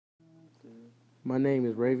My name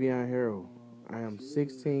is Raveion Harrell. I am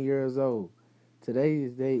 16 years old.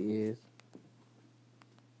 Today's date is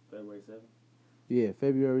February 7th.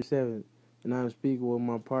 February 7th, and I'm speaking with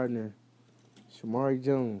my partner Shamari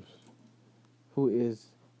Jones, who is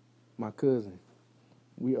my cousin.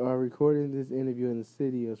 We are recording this interview in the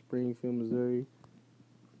city of Springfield, Missouri.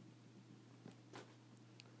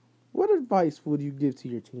 What advice would you give to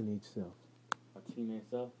your teenage self? My teenage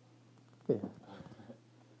self. Yeah.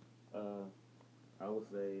 uh, I would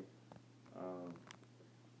say, um,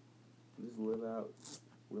 just live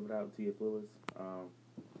it out to your fullest.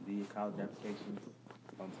 Do your college applications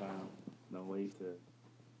on time. Don't wait to,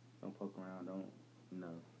 don't poke around. Don't,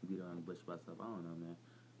 beat around the bush by stuff. I don't know, man.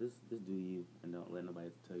 Just do you, and don't let nobody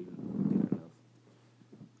tell you to do nothing else.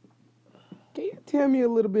 Can you tell me a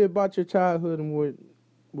little bit about your childhood and what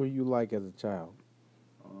were you like as a child?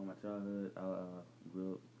 My childhood, I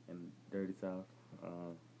grew up in dirty South.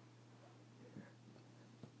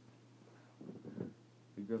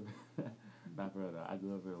 We grew up, not for real though. I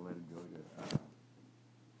grew up in Atlanta, Georgia.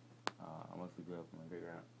 I mostly grew up in my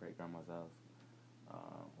great grandma's house,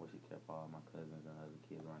 where she kept all my cousins and other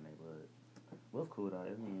kids around the neighborhood. It was cool though.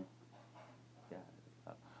 I mean, yeah,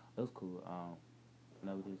 it was cool. We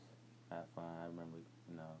just had fun. I remember,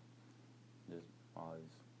 just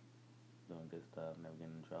always doing good stuff, never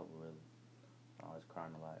getting in trouble really. Always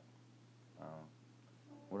crying a lot. Um,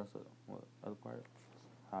 what else? What other part?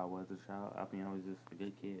 How I was as a child? I mean, I was just a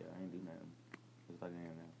good kid. I didn't do nothing. Just like I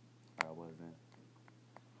am now. How I was then.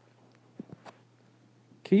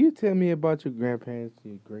 Can you tell me about your grandparents,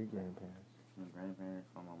 your great grandparents? My grandparents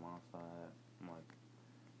on my mom's side, my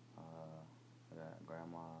I got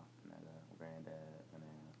grandma and I got granddad and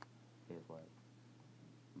then his wife.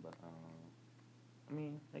 But I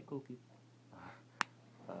mean, they cool people.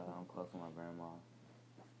 I'm close to my grandma,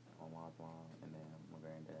 my mom's mom, and then my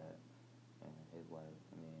granddad and his wife.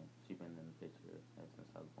 I mean, she been in the picture ever since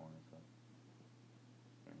I was born, so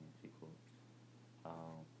I mean, she cool.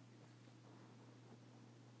 Um,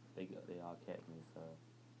 they all kept me, so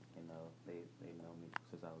they know me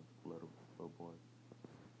since I was a little boy.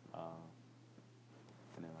 Um,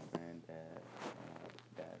 and then my granddad on my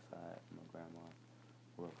dad's side, my grandma,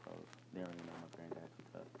 real close. They don't even know my granddad too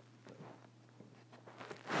tough.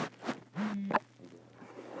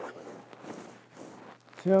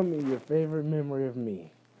 Tell me your favorite memory of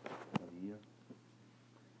me. Of you.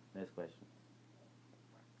 Next question.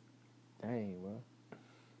 Dang, bro.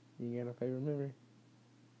 You got a favorite memory?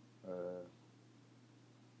 Uh,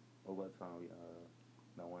 what time we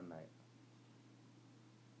that one night?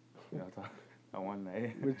 You know what I'm talking? That one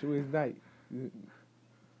night. Which was night? I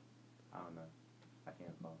don't know. I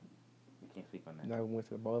can't recall. We can't speak on that. Night we went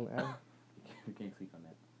to the bowling alley? We can't speak on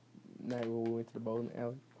that. Night when we went to the bowling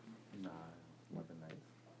alley? Nah, some other nights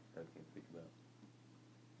that we can't speak about.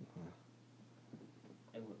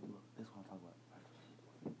 Hey, look, this is what I'm talking about.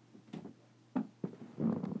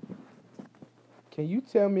 Can you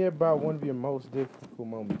tell me about one of your most difficult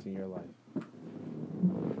moments in your life?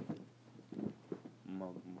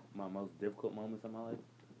 My most difficult moments in my life?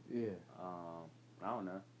 Yeah. I don't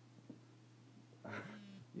know.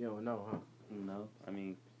 You don't know, huh? I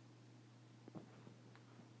mean,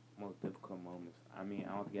 most difficult moments. I mean,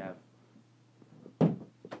 I don't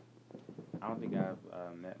think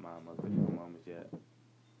I've met my most difficult moments yet.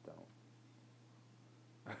 Don't.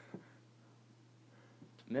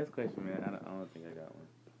 Next question, man. I don't think I got one.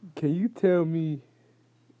 Can you tell me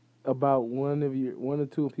about one or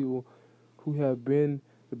two people who have been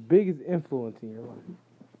the biggest influence in your life?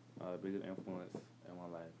 The biggest influence in my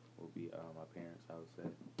life will be my parents. I would say,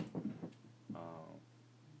 my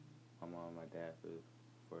mom, and my dad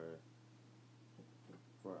for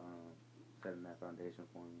setting that foundation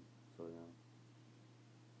for me. So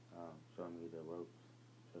showing me the ropes,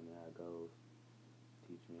 showing me how it goes,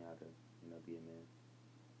 teach me how to be a man.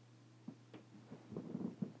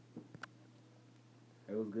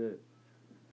 It was good.